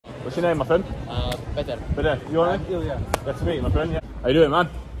What's your name, my friend? Peter. Peter, you alright? Yeah. Nice to meet you, my friend. Yeah. How you doing, man?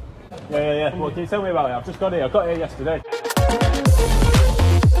 Yeah. Well, can you tell me about it? I've just got here. I got here yesterday.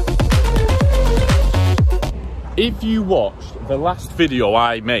 If you watched the last video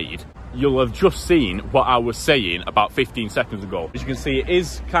I made, you'll have just seen what I was saying about 15 seconds ago. As you can see, it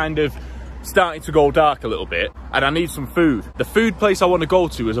is kind of starting to go dark a little bit, and I need some food. The food place I want to go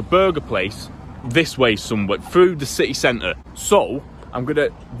to is a burger place this way somewhere, through the city centre. So I'm gonna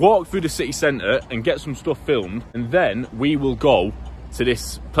walk through the city centre and get some stuff filmed, and then we will go to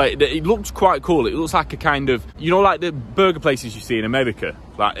this place. It looks quite cool. It looks like a kind of, you know, like the burger places you see in America.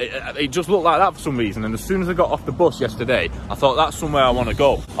 Like it just looked like that for some reason. And as soon as I got off the bus yesterday, I thought that's somewhere I want to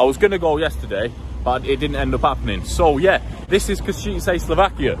go. I was gonna go yesterday, but it didn't end up happening. So yeah, this is Košice,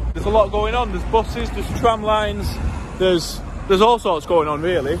 Slovakia. There's a lot going on. There's buses, there's tram lines, there's all sorts going on,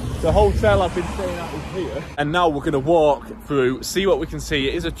 really. The hotel I've been staying at is here. And now we're gonna walk through, see what we can see.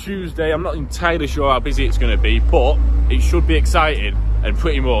 It is a Tuesday. I'm not entirely sure how busy it's gonna be, but it should be exciting. And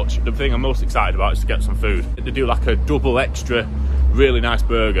pretty much the thing I'm most excited about is to get some food. They do like a double extra, really nice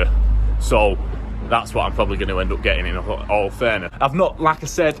burger. So that's what I'm probably going to end up getting, in all fairness. I've not, like I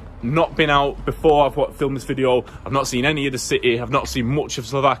said, not been out before I've filmed this video. I've not seen any of the city. I've not seen much of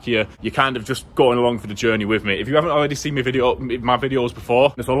Slovakia. You're kind of just going along for the journey with me. If you haven't already seen my videos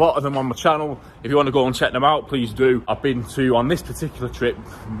before, there's a lot of them on my channel. If you want to go and check them out, please do. I've been to, on this particular trip,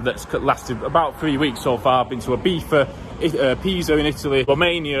 that's lasted about 3 weeks so far, I've been to Ibiza, Pisa in Italy,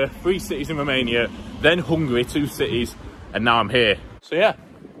 Romania, 3 cities in Romania, then Hungary, 2 cities, and now I'm here. So yeah,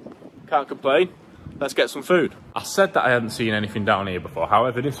 can't complain. Let's get some food. I said that I hadn't seen anything down here before.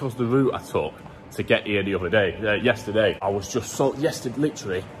 However, this was the route I took to get here the other day, yesterday. I was just so,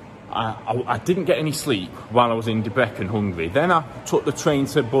 literally, I didn't get any sleep while I was in Debrecen, Hungary. Then I took the train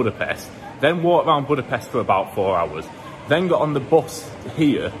to Budapest, then walked around Budapest for about 4 hours, then got on the bus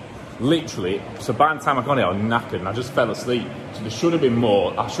here, literally. So by the time I got here, I was knackered and I just fell asleep. So there should have been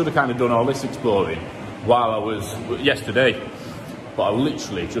more. I should have kind of done all this exploring while I was, yesterday, but I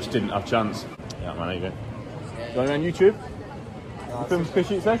literally just didn't have a chance. Yeah, man, how you doing? You want to be on YouTube? You film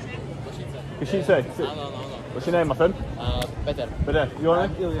Košice? Košice? No. What's your name, my friend? Peter. Peter, you alright?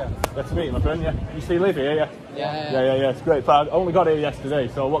 Yeah. Nice to meet you, my friend, yeah. You still live here, yeah? Yeah. It's great. But I only got here yesterday,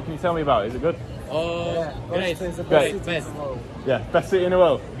 so what can you tell me about it? Is it good? Oh, great. Best. Yeah, best city in the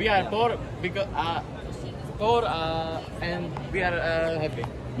world. We are poor because and we are happy.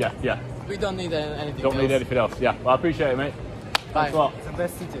 Yeah. We don't need anything. Don't need anything else. Yeah, well, I appreciate it, mate. Bye. Thanks a lot. It's the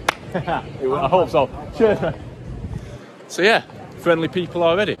best city. I hope so. Cheers, mate. So yeah, friendly people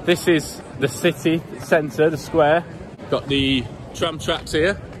already. This is the city centre, the square. Got the tram tracks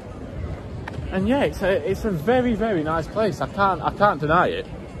here, and yeah, it's a very, very nice place. I can't deny it.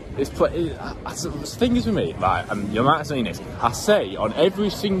 The thing is with me, right, and you might have seen this, I say on every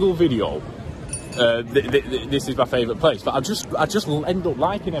single video, this is my favourite place, but I just end up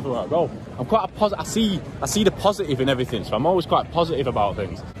liking everywhere I go. I'm quite a I see the positive in everything, so I'm always quite positive about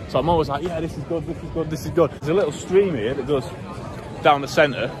things. So I'm always like, yeah, this is good. There's a little stream here that goes down the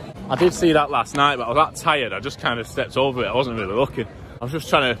centre. I did see that last night, but I was that tired, I just kind of stepped over it. I wasn't really looking. I was just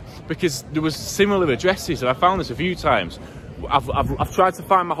trying to, because there was similar addresses, and I found this a few times. I've tried to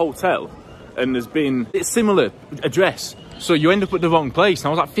find my hotel, and there's been a similar address, so you end up at the wrong place. And I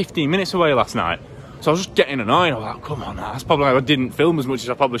was like 15 minutes away last night, so I was just getting annoyed. I was like, come on, that's probably why I didn't film as much as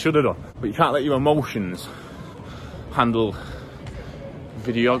I probably should have done. But you can't let your emotions handle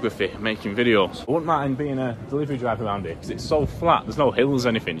videography, making videos. I wouldn't mind being a delivery driver around here because it's so flat, there's no hills or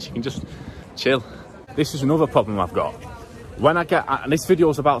anything, so you can just chill. This is another problem I've got. When I get, and this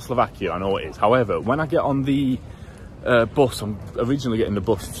video's about Slovakia, I know it is, however, when I get on the bus, I'm originally getting the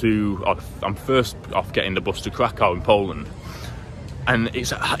bus to, I'm first off getting the bus to Krakow in Poland, and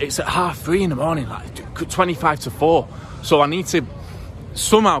it's at 3:30 in the morning, like 25 to 4, so I need to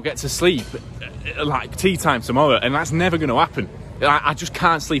somehow get to sleep like tea time tomorrow, and that's never going to happen. I just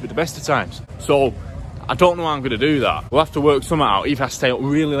can't sleep at the best of times, so I don't know how I'm going to do that. We'll have to work something out. Either I stay up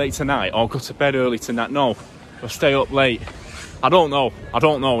really late tonight or go to bed early tonight. No, I'll stay up late. I don't know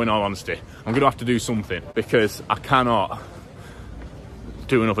in all honesty. I'm going to have to do something because I cannot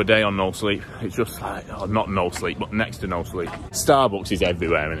do another day on no sleep. It's just like, oh, not no sleep, but next to no sleep. Starbucks is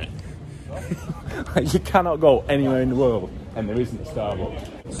everywhere, isn't it? Like, you cannot go anywhere in the world and there isn't a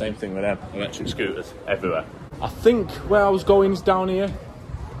Starbucks. Same thing with them, electric scooters, everywhere. I think where I was going is down here,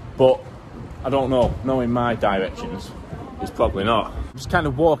 but I don't know. Knowing my directions, it's probably not. I'm just kind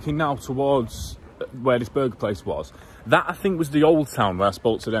of walking now towards where this burger place was. That, I think, was the old town where I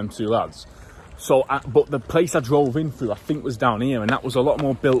spoke to them 2 lads. So, but the place I drove in through, I think, was down here, and that was a lot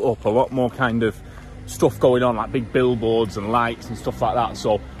more built up, a lot more kind of stuff going on, like big billboards and lights and stuff like that.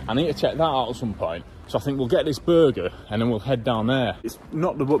 So I need to check that out at some point. So I think we'll get this burger and then we'll head down there. It's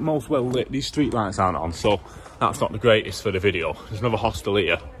not the most well lit. These street lights aren't on, so that's not the greatest for the video. There's another hostel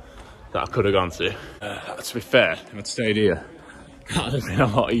here that I could have gone to. To be fair, if I'd stayed here, that would have been a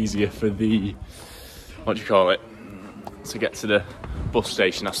lot easier for the, what do you call it, to get to the bus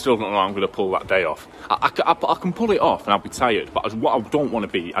station. I still don't know how I'm going to pull that day off. I can pull it off and I'll be tired, but what I don't want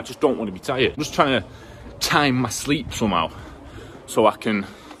to be, I just don't want to be tired. I'm just trying to time my sleep somehow so I can,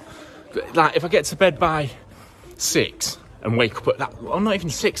 like, if I get to bed by 6 and wake up at that, well, not even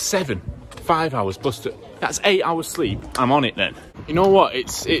 6, 7, 5 hours plus, that's 8 hours sleep. I'm on it then. You know what?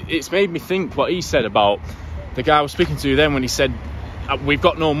 It's made me think what he said about the guy I was speaking to then when he said, we've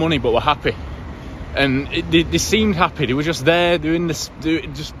got no money, but we're happy. And they seemed happy. They were just there doing this,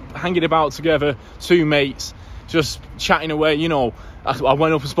 just hanging about together, two mates, just chatting away. You know, I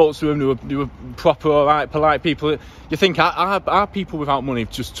went up and spoke to them. They were proper, all right, polite people. You think are people without money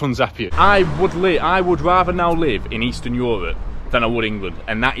just tons happier? I would rather now live in Eastern Europe than I would England,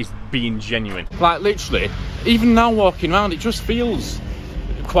 and that is being genuine. Like literally, even now walking around, it just feels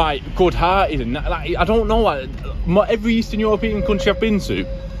quite good-hearted. And like, I don't know, every Eastern European country I've been to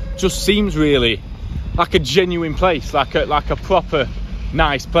just seems really like a genuine place, like a proper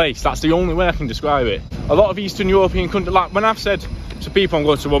nice place. That's the only way I can describe it. A lot of Eastern European countries, like when I've said to people I'm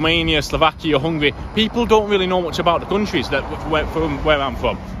going to Romania, Slovakia, Hungary, people don't really know much about the countries from where I'm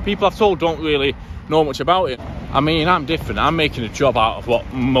from. People I've told don't really know much about it. I mean, I'm different. I'm making a job out of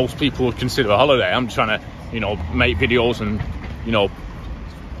what most people would consider a holiday. I'm trying to, you know, make videos and, you know,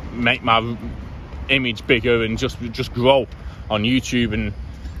 make my image bigger and just grow on YouTube and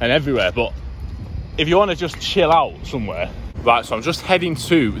everywhere. But if you want to just chill out somewhere, right, so I'm just heading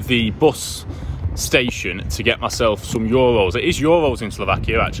to the bus station to get myself some euros. It is euros in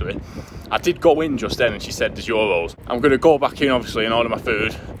Slovakia, actually. I did go in just then and she said there's euros. I'm going to go back in, obviously, and order my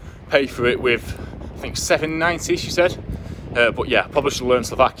food, pay for it with, I think, $7.90, she said. But yeah, probably should learn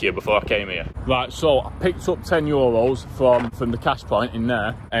Slovakia before I came here. Right, so I picked up 10 euros from the cash point in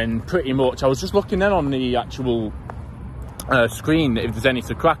there, and pretty much I was just looking then on the actual screen if there's any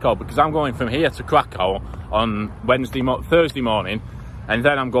to Krakow, because I'm going from here to Krakow on Thursday morning, and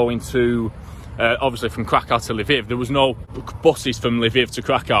then I'm going to obviously from Krakow to Lviv. There was no buses from Lviv to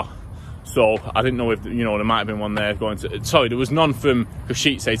Krakow, so I didn't know if, you know, there might have been one there going to, sorry, there was none from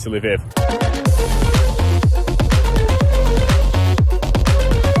Košice to Lviv.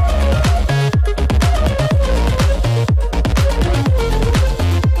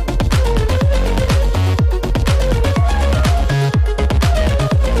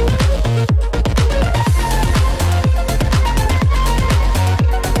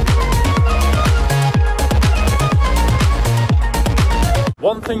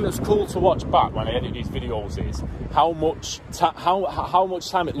 One thing that's cool to watch back when I edit these videos is how much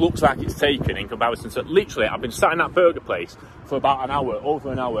time it looks like it's taken in comparison to, literally, I've been sat in that burger place for about an hour,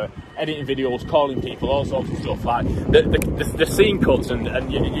 over an hour, editing videos, calling people, all sorts of stuff. Like the scene cuts,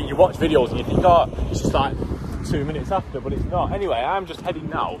 and you watch videos and you think, oh, it's just like 2 minutes after, but it's not. Anyway, I'm just heading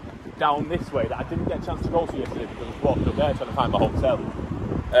now down this way that I didn't get a chance to go to yesterday because I was walking up there trying to find my hotel.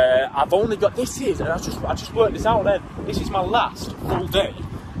 I've only got, and I just worked this out then, this is my last full day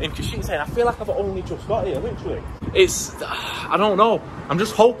in Košice, and I feel like I've only just got here, literally. It's, I don't know, I'm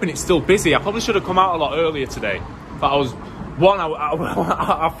just hoping it's still busy. I probably should have come out a lot earlier today, but I was,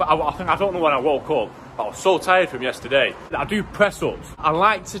 I don't know when I woke up, but I was so tired from yesterday. I do press-ups. I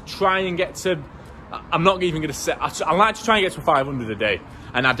like to try and get to, I'm not even going to say, I like to try and get to 500 a day.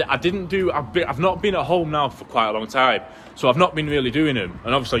 And I've not been at home now for quite a long time, so I've not been really doing them.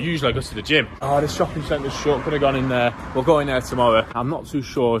 And obviously, usually I go to the gym. Oh, this shopping centre's shut, could have gone in there. We'll go in there tomorrow. I'm not too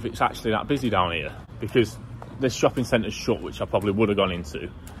sure if it's actually that busy down here, because this shopping centre's shut, which I probably would have gone into.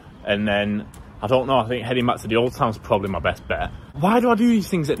 And then, I don't know, I think heading back to the old town's probably my best bet. Why do I do these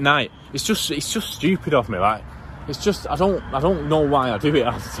things at night? It's just stupid of me, like. It's just, I don't know why I do it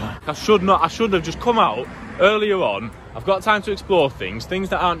half the time. I should have just come out earlier on. I've got time to explore things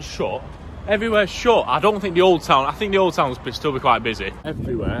that aren't shut. Everywhere's shut. I think the old town will still be quite busy.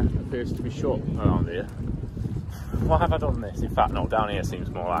 Everywhere appears to be shut around here. Why have I done this? In fact, no, down here seems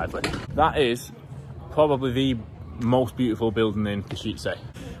more lively. That is probably the most beautiful building in Košice.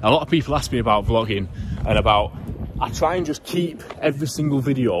 A lot of people ask me about vlogging and about, I try and just keep every single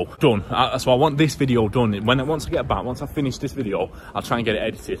video done. So I want this video done. Once I get back, once I finish this video, I'll try and get it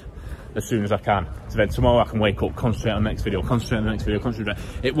edited as soon as I can. So then tomorrow I can wake up, concentrate on the next video, concentrate on the next video, concentrate.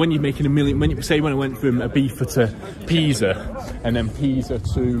 When you're making when I went from Ibiza to Pisa, and then Pisa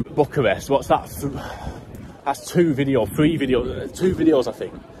to Bucharest, what's that? That's 3 videos, I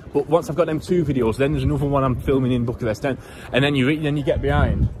think. But once I've got them 2 videos, then there's another one I'm filming in Bucharest, and then you get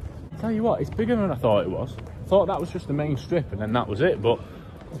behind. I'll tell you what, it's bigger than I thought it was. I thought that was just the main strip and then that was it, but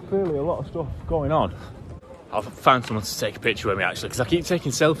there's clearly a lot of stuff going on. I've found someone to take a picture with me actually, because I keep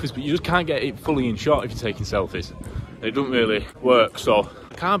taking selfies, but you just can't get it fully in shot if you're taking selfies. It doesn't really work, so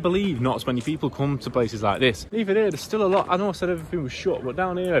I can't believe not as many people come to places like this. Even here, there's still a lot. I know I said everything was shut, but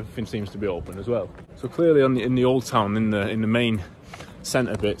down here everything seems to be open as well. So clearly in the old town, in the main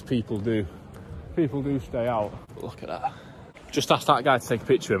centre bits, people do stay out. But look at that. Just asked that guy to take a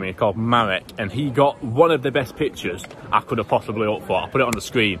picture of me, called Marek, and he got one of the best pictures I could have possibly hoped for. I'll put it on the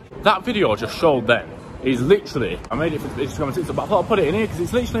screen. That video I just showed then is literally, I made it for Instagram and TikTok, but I thought I'd put it in here because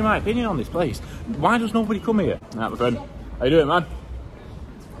it's literally my opinion on this place. Why does nobody come here? Alright, my friend. How you doing, man?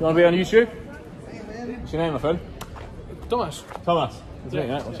 You want to be on YouTube? Hey, man. What's your name, my friend? Thomas. Thomas. What's your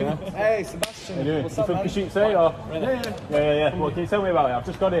name? Hey, Sebastian. How you doing? What's You up, from man? Košice or? Yeah. Well, can you tell me about it? I've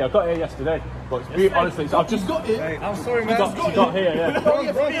just got here. I got here yesterday. But it's beautiful, honestly. I've just got here. Hey, I'm sorry, man. You got here, yeah.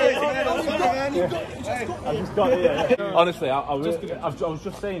 I just got here. Yeah. Honestly, I was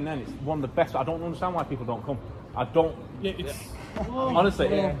just saying then, it's one of the best. I don't understand why people don't come. I don't. Yeah, it's. Honestly,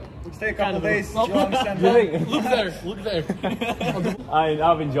 Stay a couple of days. You'll understand. Look there.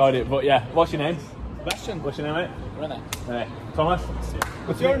 I've enjoyed it, but yeah. What's your name? Sebastian. What's your name, mate? Rene. Thomas?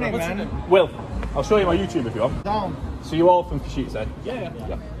 What's your name, man? Will. I'll show you my YouTube if you want. Down. So you all from Košice? Yeah.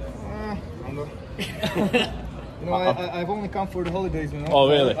 You know, I've only come for the holidays, you know. Oh,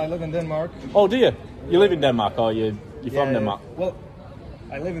 really? I live in Denmark. Oh, do you? You live in Denmark or you're from Denmark? Well,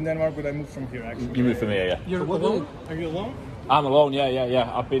 I live in Denmark, but I moved from here, actually. You moved from here, yeah. You're alone? Are you alone? I'm alone,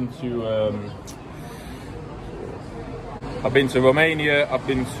 yeah. I've been to Romania, I've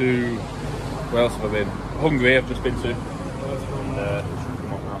been to, where else have I been? Hungary, I've just been to.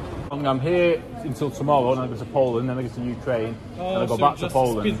 I'm here until tomorrow, and I go to Poland, then I go to Ukraine, and I go back to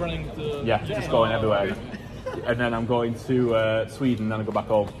Poland. Yeah, just going everywhere. And then I'm going to Sweden, then I go back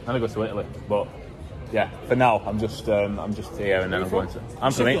home, then I go to Italy. But yeah, for now I'm just here, and then I'm going to.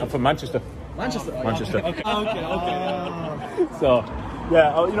 I'm from Manchester. Manchester. Okay. So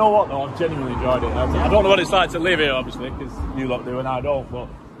yeah, you know what though, I've genuinely enjoyed it. I don't know what it's like to live here, obviously, because you lot do and I don't, but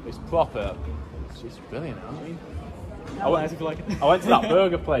it's proper. It's just brilliant. I mean, I went to that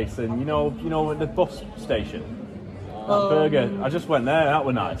burger place, and you know, at the bus station. That burger, I just went there. That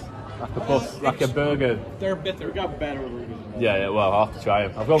was nice. Like a burger. They're better. We got better burgers. Yeah. Well, I'll have to try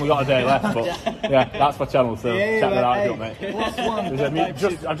them. I've only got a day left, but yeah, that's my channel. So check that out, if you want,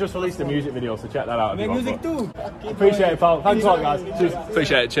 mate. I've just released a music video, so check that out. Make music too. Appreciate it, pal. Thanks a lot, guys. Cheers.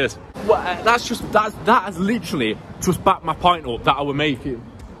 Appreciate it. Cheers. Well, that has literally just backed my point up that I would make it.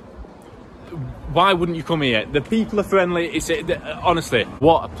 Why wouldn't you come here? The people are friendly. Honestly,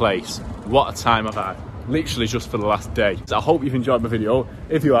 what a place. What a time I've had. Literally just for the last day. So I hope you've enjoyed my video.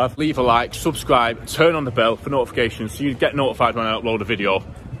 If you have, leave a like, subscribe, turn on the bell for notifications so you get notified when I upload a video.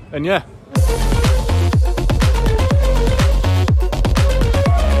 And yeah.